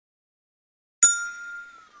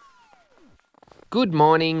Good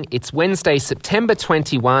morning, it's Wednesday, September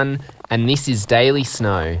 21, and this is Daily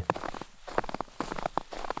Snow.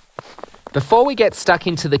 Before we get stuck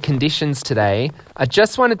into the conditions today, I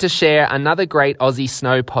just wanted to share another great Aussie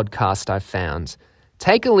snow podcast I've found.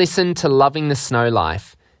 Take a listen to Loving the Snow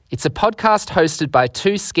Life. It's a podcast hosted by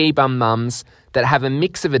two ski bum mums that have a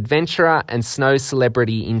mix of adventurer and snow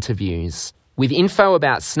celebrity interviews, with info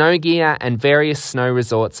about snow gear and various snow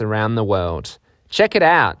resorts around the world. Check it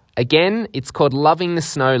out. Again, it's called Loving the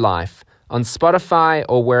Snow Life on Spotify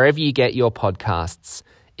or wherever you get your podcasts.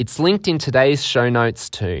 It's linked in today's show notes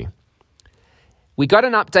too. We got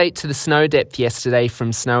an update to the snow depth yesterday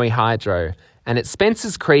from Snowy Hydro, and at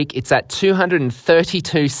Spencer's Creek it's at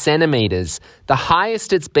 232 centimetres, the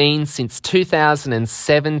highest it's been since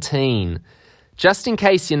 2017. Just in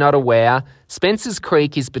case you're not aware, Spencer's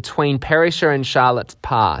Creek is between Perisher and Charlotte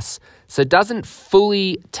Pass, so it doesn't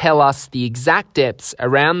fully tell us the exact depths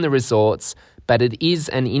around the resorts, but it is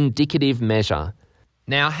an indicative measure.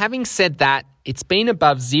 Now, having said that, it's been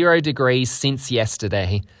above 0 degrees since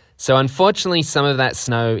yesterday, so unfortunately some of that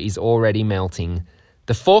snow is already melting.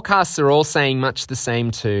 The forecasts are all saying much the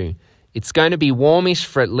same too. It's going to be warmish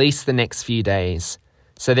for at least the next few days.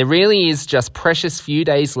 So there really is just precious few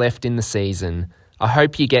days left in the season. I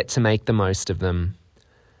hope you get to make the most of them.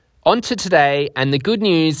 On to today, and the good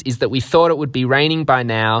news is that we thought it would be raining by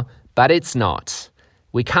now, but it's not.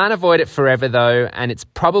 We can't avoid it forever though, and it's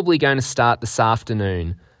probably going to start this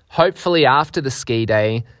afternoon, hopefully after the ski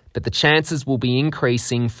day, but the chances will be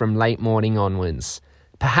increasing from late morning onwards.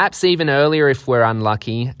 Perhaps even earlier if we're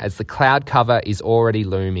unlucky, as the cloud cover is already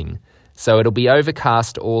looming, so it'll be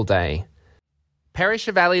overcast all day.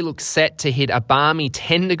 Perisher Valley looks set to hit a balmy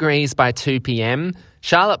 10 degrees by 2 p.m,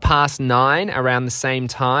 Charlotte Pass 9 around the same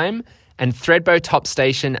time, and Thredbo Top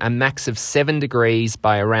Station a max of 7 degrees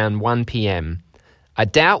by around 1 p.m. I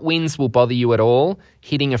doubt winds will bother you at all,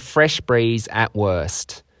 hitting a fresh breeze at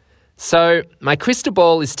worst. So, my crystal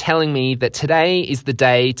ball is telling me that today is the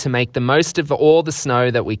day to make the most of all the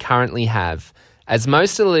snow that we currently have, as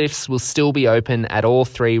most of the lifts will still be open at all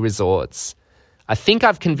three resorts. I think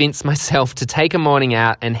I've convinced myself to take a morning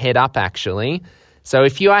out and head up actually. So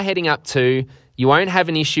if you are heading up too, you won't have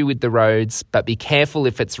an issue with the roads, but be careful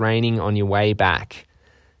if it's raining on your way back.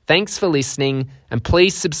 Thanks for listening, and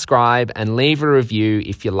please subscribe and leave a review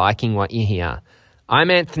if you're liking what you hear.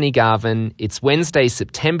 I'm Anthony Garvin. It's Wednesday,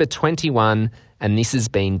 September 21, and this has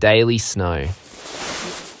been Daily Snow.